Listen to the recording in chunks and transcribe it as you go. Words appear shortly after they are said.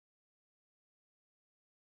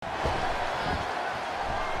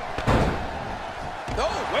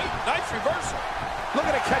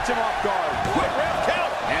catch him off guard. Quick ref count.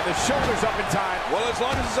 And the shoulder's up in time. Well, as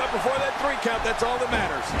long as it's up before that 3 count, that's all that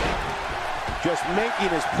matters. Just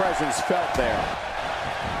making his presence felt there.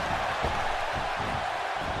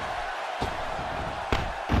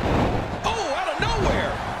 Oh, out of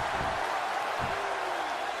nowhere.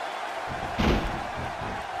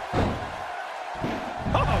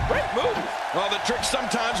 Oh, great move. Well, the trick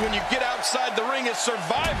sometimes when you get outside the ring is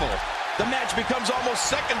survival. The match becomes almost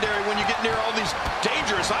secondary when you get near all these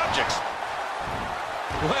dangerous objects.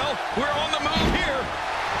 Well, we're on the move here.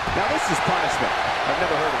 Now this is punishment. I've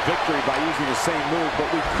never heard of victory by using the same move, but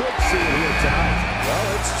we could see it here tonight. Well,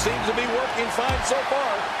 it seems to be working fine so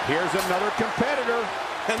far. Here's another competitor.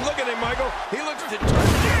 And look at him, Michael. He looks determined.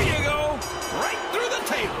 There you go. Right through the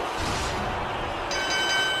table.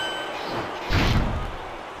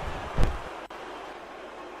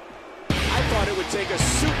 I thought it would take a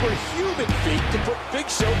superhuman feat to put Big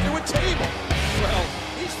Show through a table. Well,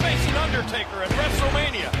 he's facing Undertaker at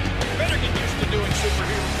WrestleMania. Better get used to doing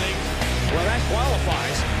superhuman things. Well, that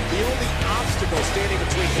qualifies. The only obstacle standing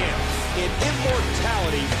between him and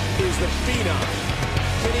immortality is the Phenom.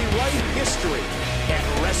 Can he write history at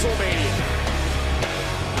WrestleMania?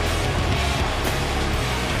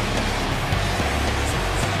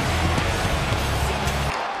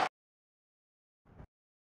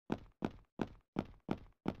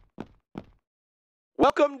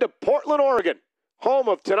 Welcome to Portland, Oregon, home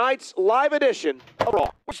of tonight's live edition of Raw.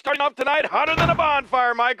 We're starting off tonight hotter than a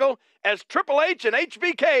bonfire, Michael, as Triple H and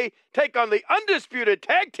HBK take on the undisputed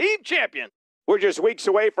tag team champion. We're just weeks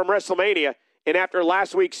away from WrestleMania, and after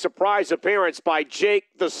last week's surprise appearance by Jake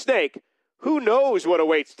the Snake, who knows what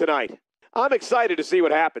awaits tonight? I'm excited to see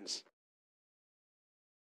what happens.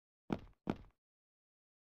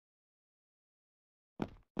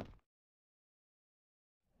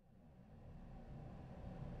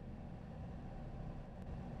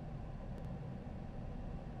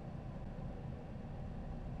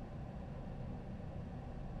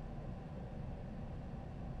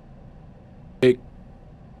 Jake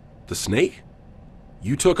the Snake?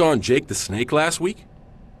 You took on Jake the Snake last week?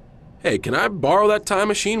 Hey, can I borrow that time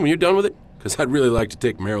machine when you're done with it? Because I'd really like to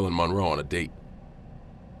take Marilyn Monroe on a date.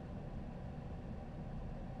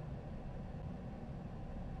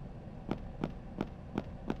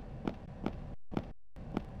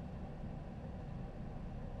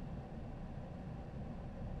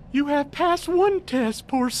 You have passed one test,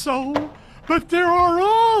 poor soul, but there are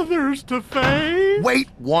others to face. Wait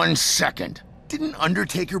 1 second. Didn't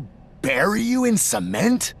Undertaker bury you in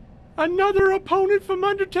cement? Another opponent from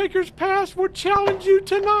Undertaker's past will challenge you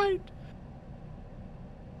tonight.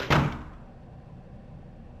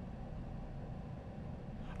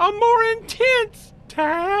 A more intense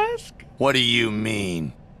task? What do you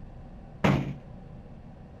mean?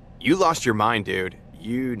 You lost your mind, dude.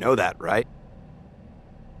 You know that, right?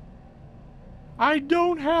 I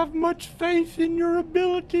don't have much faith in your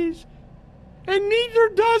abilities, and neither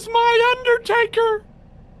does my Undertaker.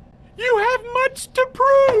 You have much to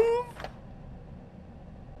prove.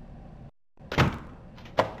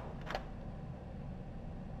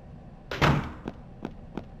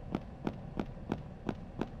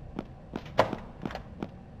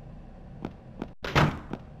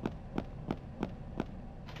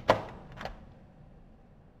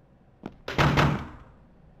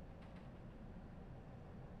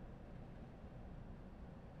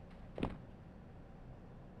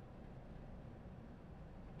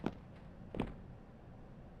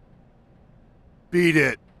 Beat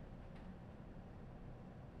it.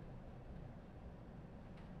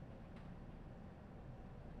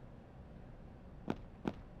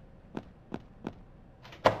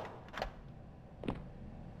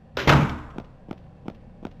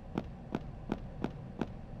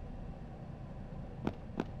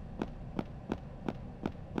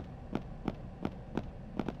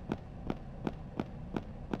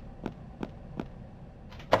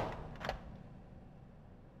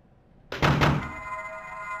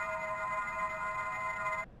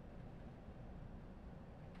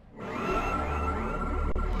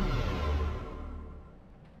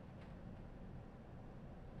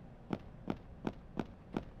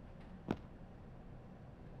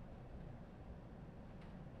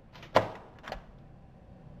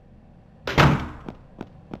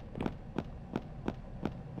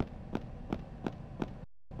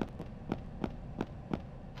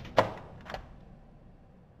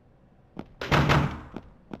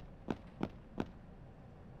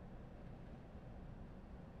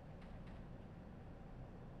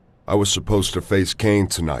 I was supposed to face Kane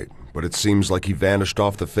tonight, but it seems like he vanished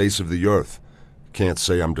off the face of the earth. Can't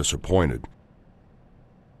say I'm disappointed.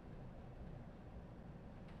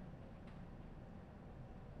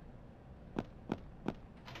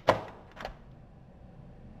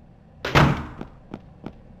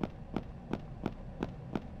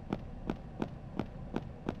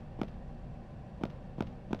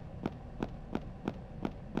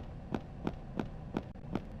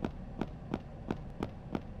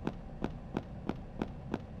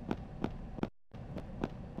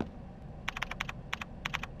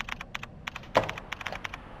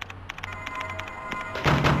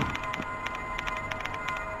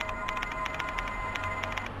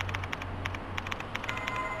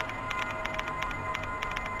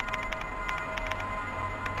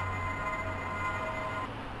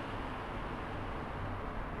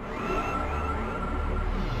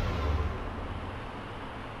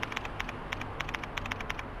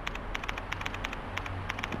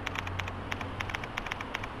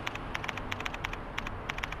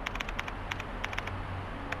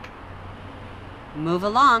 Move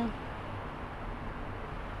along.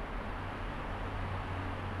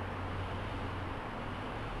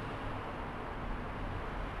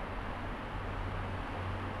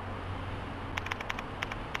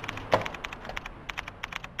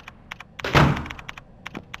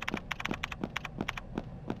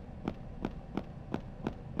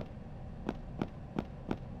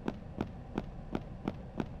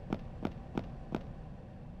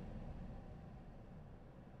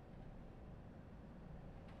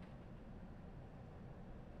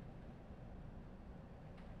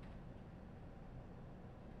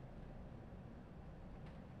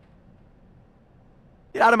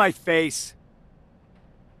 Get out of my face.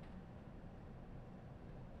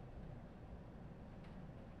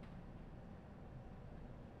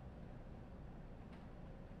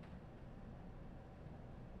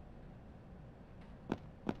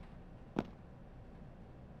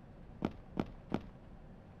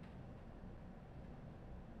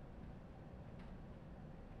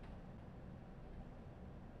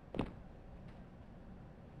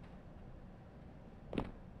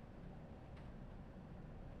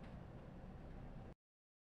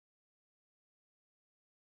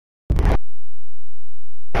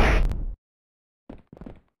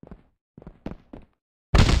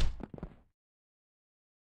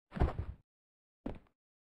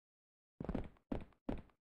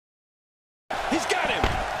 He's got him.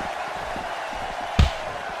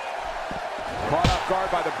 Caught off guard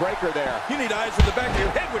by the breaker there. You need eyes in the back of your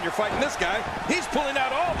head when you're fighting this guy. He's pulling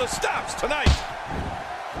out all the stops tonight.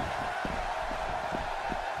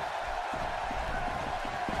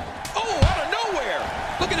 Oh, out of nowhere.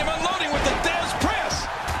 Look at him unloading with the Dez press.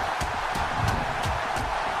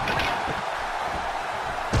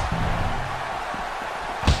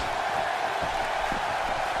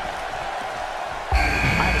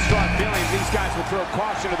 I have a strong feeling these guys will throw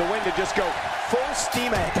caution to the wind and just go full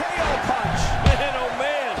steam ahead. KO punch. Man, oh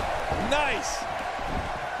man. Nice.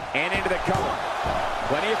 And into the cover.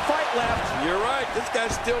 Plenty of fight left. You're right. This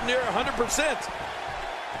guy's still near 100%.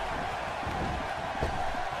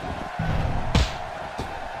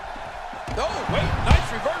 Oh, wait. Nice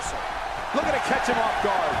reversal. Looking to catch him off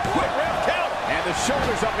guard. Quick ref count. And the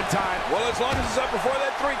shoulder's up in time. Well, as long as it's up before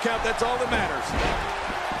that 3 count, that's all that matters.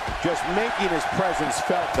 Just making his presence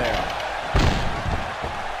felt there.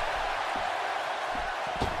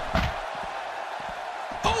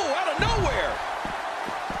 Oh, out of nowhere.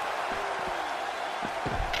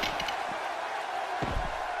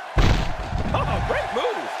 Oh, great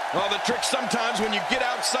move. Well, the trick sometimes when you get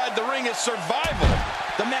outside the ring is survival.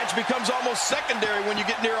 The match becomes almost secondary when you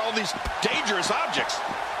get near all these dangerous objects.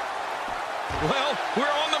 Well,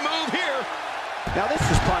 we're on the move here. Now this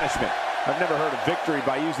is punishment. I've never heard of victory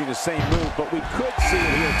by using the same move, but we could see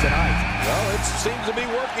it here tonight. Well, it seems to be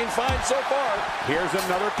working fine so far. Here's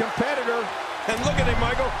another competitor. And look at him,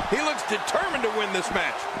 Michael. He looks determined to win this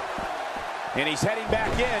match. And he's heading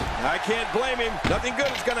back in. I can't blame him. Nothing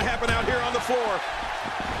good is going to happen out here on the floor.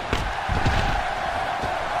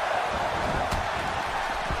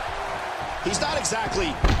 He's not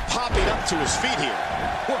exactly popping up to his feet here.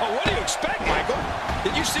 Well, what do you expect, Michael?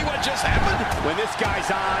 Did you see what just happened? When this guy's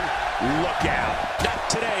on, look out. Not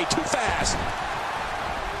today, too fast.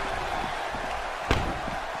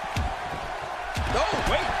 Oh,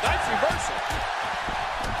 wait, nice reversal.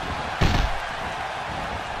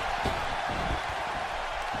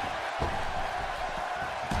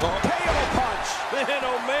 Oh, KO punch. Man,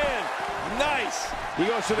 oh man, nice. He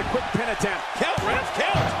goes for the quick pin attempt. Count, ref,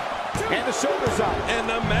 count. And the shoulder's up. And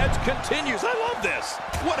the match continues. I love this.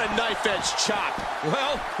 What a knife-edge chop.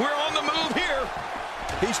 Well, we're on the move here.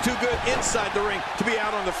 He's too good inside the ring to be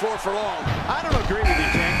out on the floor for long. I don't agree with you,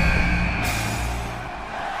 King.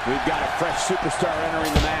 We've got a fresh superstar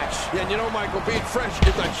entering the match. Yeah, and you know, Michael, being fresh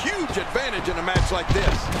is a huge advantage in a match like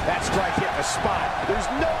this. That strike hit the spot. There's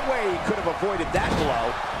no way he could have avoided that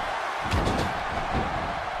blow.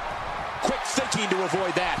 Quick thinking to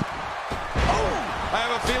avoid that. Oh, I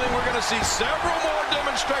have a feeling we're going to see several more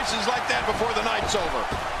demonstrations like that before the night's over.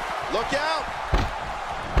 Look out.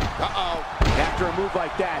 Uh-oh. After a move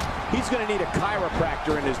like that, he's going to need a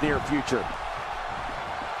chiropractor in his near future.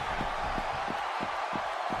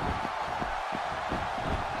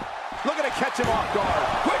 Looking to catch him off guard.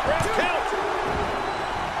 Quick ref count.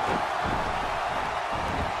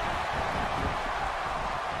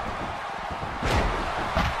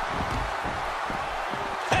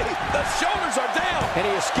 Hey, the shoulders are down. And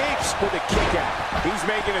he escapes with a kick out. He's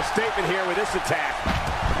making a statement here with this attack.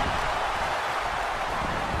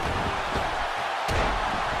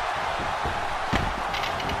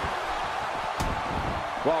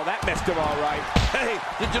 Well, that missed him all right. Hey,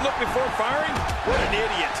 did you look before firing? What an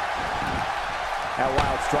idiot. That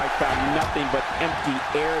wild strike found nothing but empty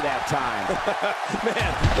air that time.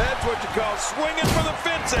 Man, that's what you call swinging for the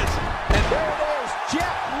fences. And there it is,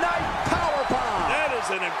 jackknife powerbomb. That is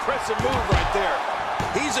an impressive move right there.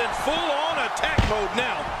 He's in full-on attack mode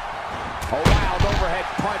now. A wild overhead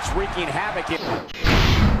punch wreaking havoc.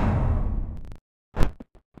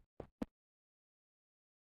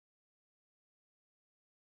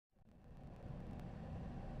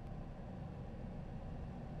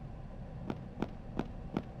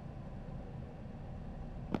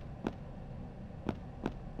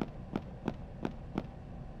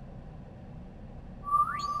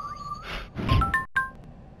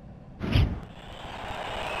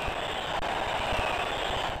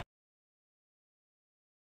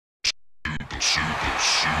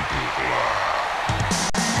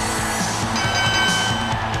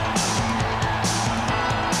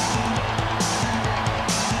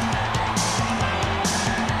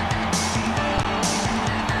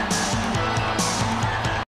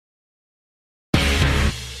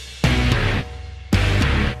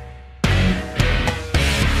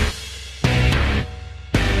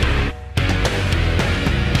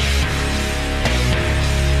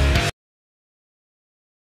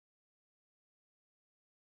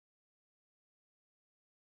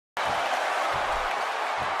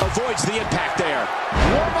 Avoids the impact there.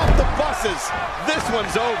 Warm up the buses. This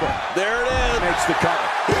one's over. There it is. Makes the cover.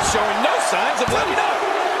 He's showing no signs of letting up.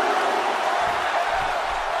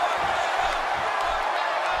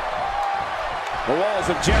 The walls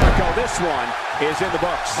of Jericho. This one is in the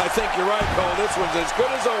books. I think you're right, Cole. This one's as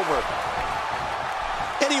good as over.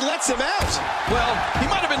 And he lets him out. Well,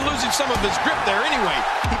 he might have been losing some of his grip there anyway.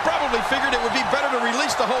 He probably figured it would be better to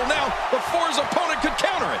release the hold now before his opponent could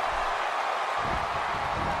counter it.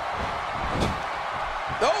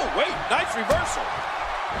 Oh, wait, nice reversal.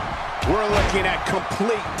 We're looking at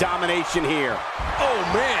complete domination here. Oh,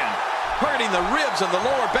 man, hurting the ribs and the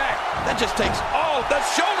lower back. That just takes all, the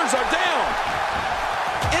shoulders are down.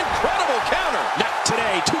 Incredible counter. Not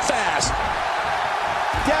today, too fast.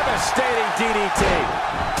 Devastating DDT.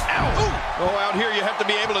 Ow. Ooh. Oh, out here you have to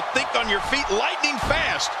be able to think on your feet lightning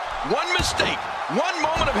fast. One mistake, one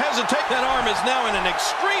moment of hesitation. That arm is now in an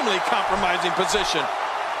extremely compromising position.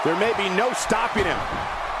 There may be no stopping him.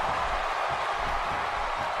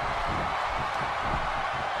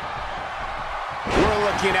 We're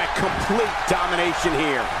looking at complete domination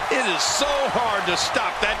here. It is so hard to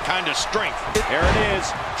stop that kind of strength. There it is,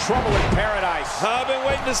 trouble in paradise. I've been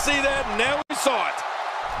waiting to see that, and now we saw it.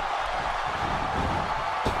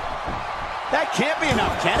 That can't be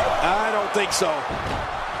enough, can it? I don't think so.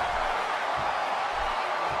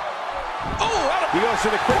 Oh, he goes to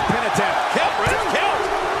the quick pin attempt. Count, Brett, count.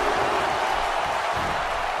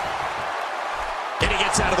 And he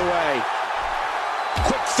gets out of the way.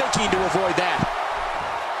 Quick thinking to avoid that.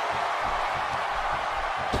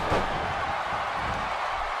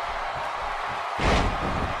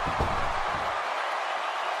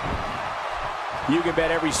 You can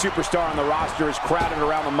bet every superstar on the roster is crowded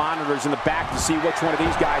around the monitors in the back to see which one of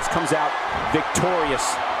these guys comes out victorious.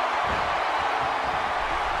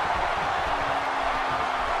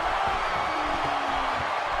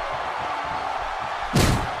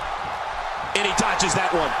 And he dodges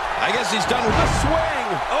that one. I guess he's done with a swing.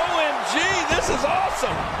 OMG, this is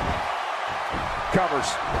awesome.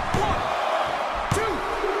 Covers.